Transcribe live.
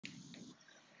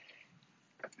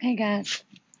Hey guys,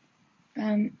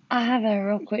 I have a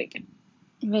real quick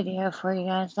video for you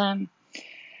guys.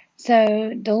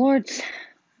 So the Lord's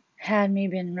had me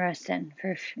been resting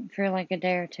for like a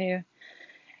day or two.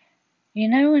 You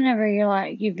know, whenever you're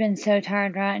like you've been so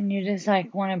tired, right, and you just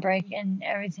like want to break, and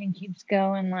everything keeps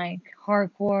going like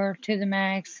hardcore to the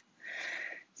max,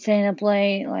 staying up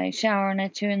late, like showering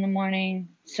at 2 in the morning,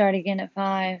 start again at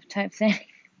 5 type thing.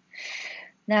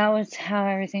 That was how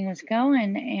everything was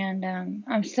going, and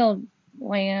I'm still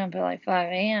waking up at like 5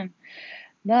 a.m.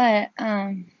 But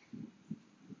the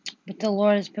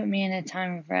Lord has put me in a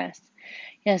time of rest.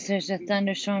 Yes, there's a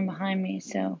thunderstorm behind me,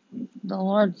 so the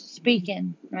Lord's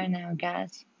speaking right now,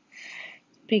 guys.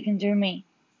 Speaking through me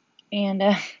and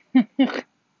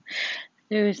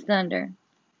through his thunder.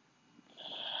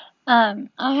 I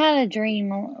had a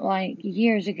dream like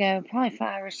years ago, probably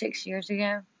 5 or 6 years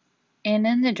ago. And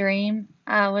in the dream,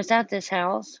 I was at this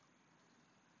house.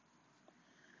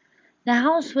 The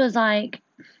house was like,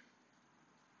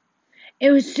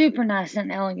 it was super nice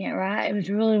and elegant, right? It was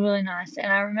really, really nice.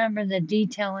 And I remember the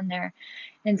detail in there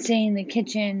and seeing the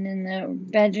kitchen and the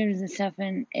bedrooms and stuff.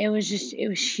 And it was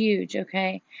huge,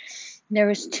 okay? There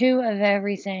was two of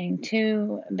everything,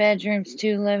 two bedrooms,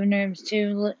 two living rooms,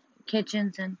 two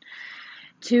kitchens, and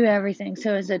two everything.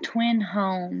 So it was a twin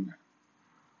home.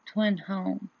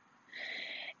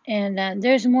 And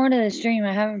there's more to this dream.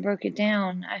 I haven't broke it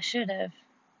down. I should have.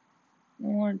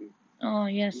 Lord, oh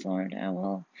yes, Lord, I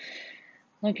will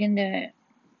look into it.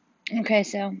 Okay,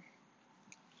 so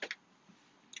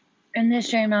in this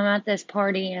dream, I'm at this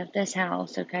party at this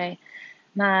house, okay?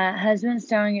 My husband's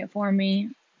throwing it for me,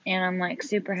 and I'm like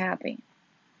super happy.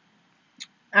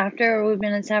 After we've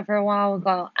been inside for a while, we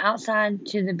go outside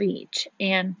to the beach,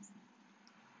 and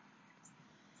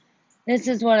this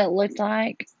is what it looked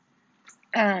like.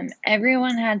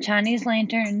 Everyone had Chinese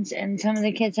lanterns, and some of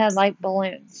the kids had like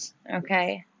balloons,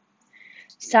 okay?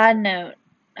 Side note,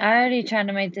 I already tried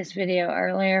to make this video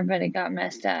earlier, but it got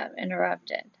messed up,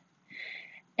 interrupted.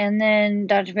 And then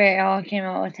Dr. Barry All came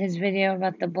out with his video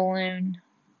about the balloon.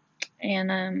 And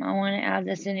I want to add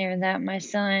this in here that my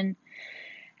son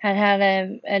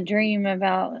had a dream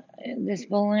about this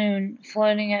balloon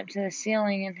floating up to the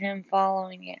ceiling and him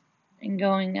following it and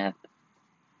going up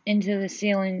into the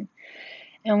ceiling.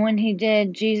 And when he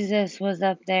did, Jesus was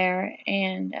up there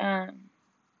and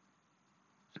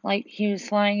like he was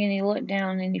flying and he looked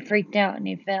down and he freaked out and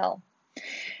he fell.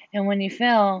 And when he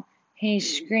fell, he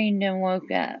screamed and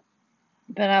woke up.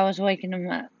 But I was waking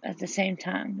him up at the same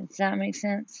time. Does that make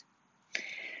sense?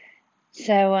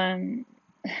 So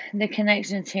the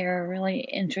connections here are really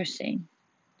interesting.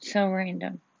 So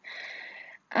random.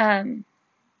 But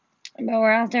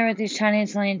we're out there with these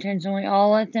Chinese lanterns and we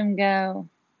all let them go.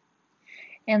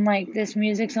 And like this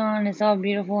music's on, it's all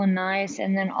beautiful and nice.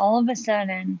 And then all of a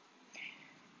sudden,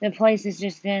 the place is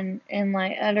just in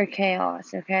like utter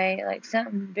chaos, okay? Like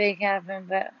something big happened,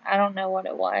 but I don't know what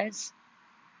it was.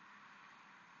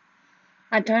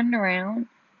 I turned around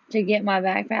to get my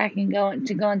backpack and go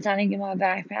inside and get my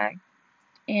backpack.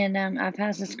 And I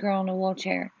passed this girl in a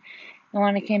wheelchair. And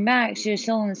when I came back, she was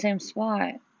still in the same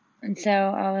spot. And so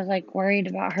I was like worried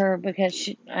about her because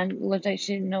I looked like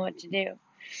she didn't know what to do.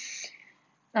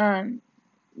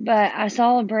 But I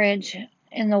saw a bridge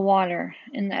in the water,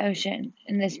 in the ocean.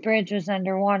 And this bridge was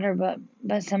underwater,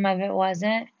 but some of it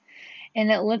wasn't.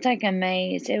 And it looked like a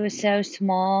maze. It was so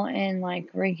small and like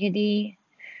rickety.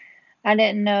 I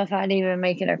didn't know if I'd even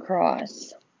make it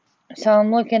across. So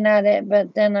I'm looking at it,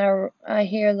 but then I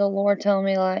hear the Lord tell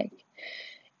me, like,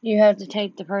 you have to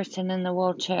take the person in the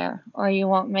wheelchair or you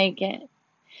won't make it.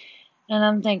 And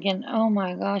I'm thinking, oh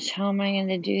my gosh, how am I going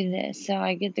to do this? So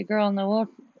I get the girl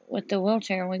with the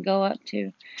wheelchair and we go up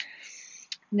to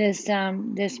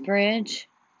this bridge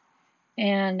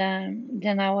and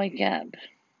then I wake up.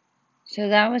 So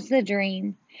that was the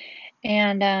dream.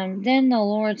 And then the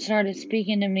Lord started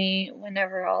speaking to me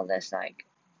whenever all this like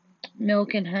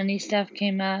milk and honey stuff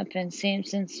came up and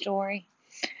Samson's story.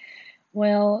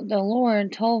 Well, the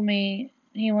Lord told me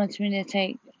He wants me to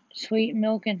take sweet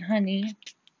milk and honey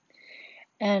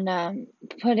and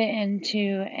put it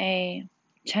into a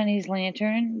Chinese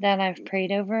lantern that I've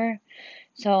prayed over.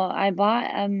 So I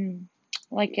bought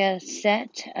like a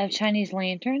set of Chinese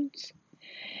lanterns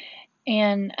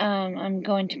and I'm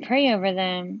going to pray over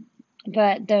them.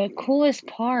 But the coolest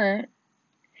part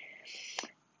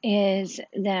is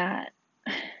that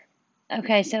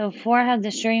okay, so before I had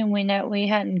this dream, we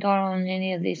hadn't gone on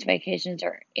any of these vacations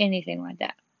or anything like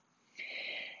that.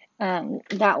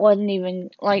 That wasn't even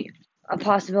like a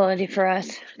possibility for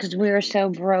us because we were so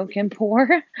broke and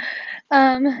poor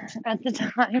at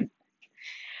the time.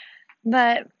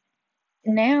 But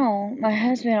now my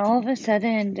husband all of a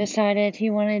sudden decided he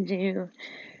wanted to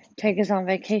take us on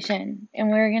vacation,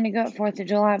 and we were going to go at 4th of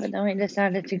July, but then we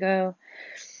decided to go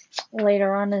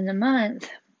later on in the month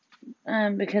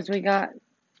because we got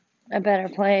a better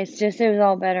place. Just it was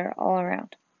all better all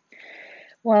around.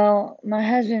 Well, my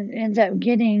husband ends up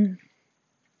getting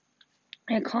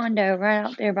a condo right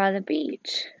out there by the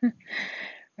beach,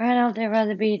 right out there by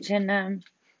the beach, and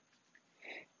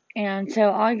so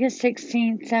August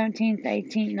 16th, 17th,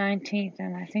 18th, 19th,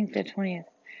 and I think the 20th.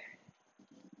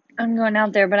 I'm going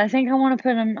out there, but I think I want to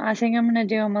put them. I think I'm going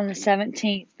to do them on the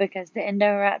 17th because the Indo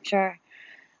Rapture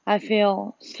I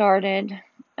feel started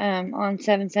on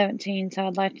 7/17, so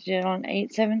I'd like to do it on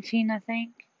 8/17. I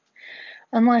think,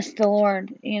 unless the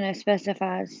Lord,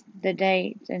 specifies the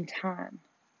date and time.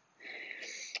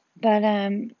 But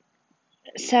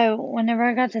so whenever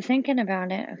I got to thinking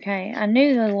about it, okay, I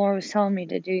knew the Lord was telling me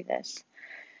to do this.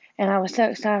 And I was so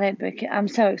excited, because I'm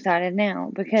so excited now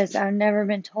because I've never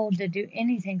been told to do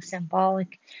anything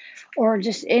symbolic or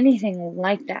just anything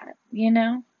like that,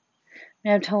 And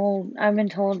I've been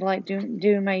told like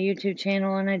do my YouTube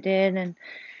channel, and I did, and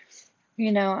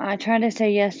I try to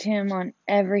say yes to him on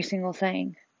every single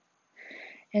thing.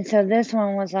 And so this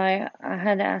one was like I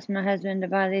had to ask my husband to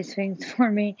buy these things for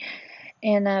me,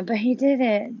 and but he did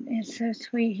it. It's so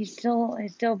sweet. He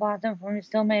still bought them for me.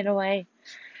 Still made a way,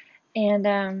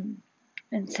 and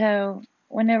so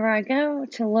whenever I go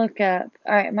to look up,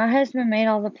 all right, my husband made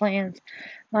all the plans.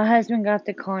 My husband got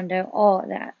the condo, all of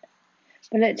that.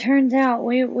 But it turns out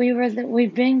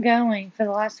we've been going for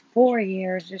the last 4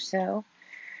 years or so.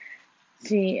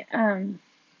 See,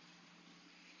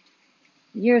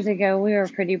 years ago we were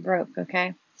pretty broke,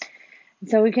 okay,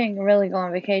 so we couldn't really go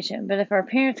on vacation. But if our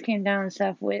parents came down and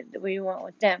stuff, we went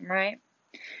with them, right?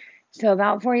 So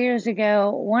about 4 years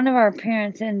ago, one of our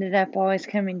parents ended up always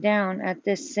coming down at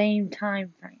this same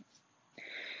time frame,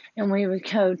 and we would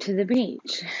go to the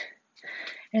beach.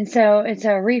 And so it's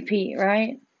a repeat,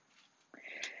 right?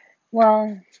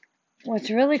 Well, what's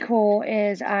really cool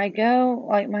is I go,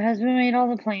 like my husband made all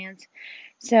the plans,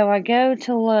 so I go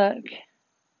to look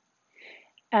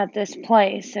at this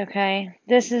place, okay?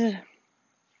 Actually,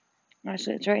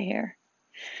 it's right here.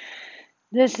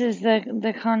 This is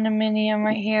the condominium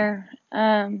right here.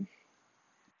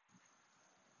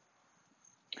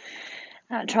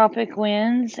 Tropic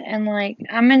winds, and like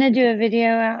I'm gonna do a video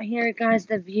out here, guys.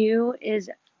 The view is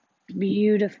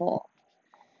beautiful.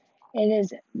 It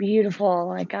is beautiful.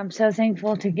 Like I'm so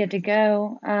thankful to get to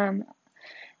go.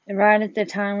 Right at the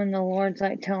time when the Lord's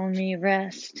like telling me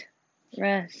rest,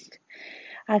 rest.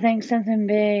 I think something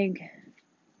big,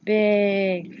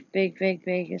 big, big, big,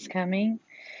 big is coming,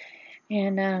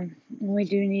 and we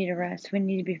do need a rest. We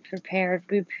need to be prepared.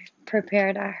 Be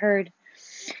prepared. I heard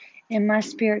in my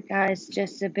spirit, guys,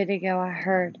 just a bit ago. I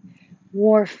heard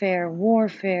warfare,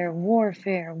 warfare,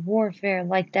 warfare, warfare,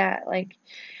 like that. Like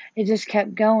it just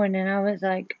kept going, and I was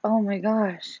like, oh my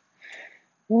gosh,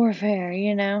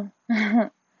 warfare.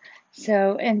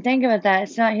 So, and think about that.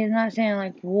 He's not saying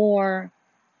like war,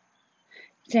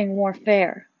 he's saying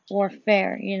warfare,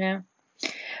 warfare.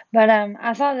 But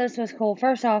I thought this was cool.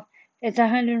 First off, it's a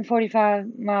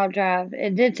 145-mile drive.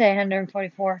 It did say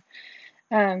 144.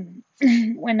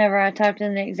 Whenever I typed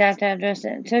in the exact address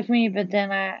it took me, but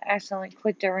then I accidentally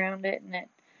clicked around it, and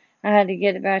I had to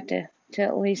get it back to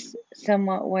at least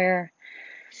somewhat where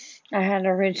I had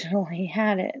originally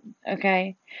had it.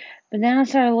 Okay. But then I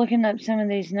started looking up some of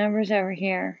these numbers over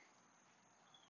here.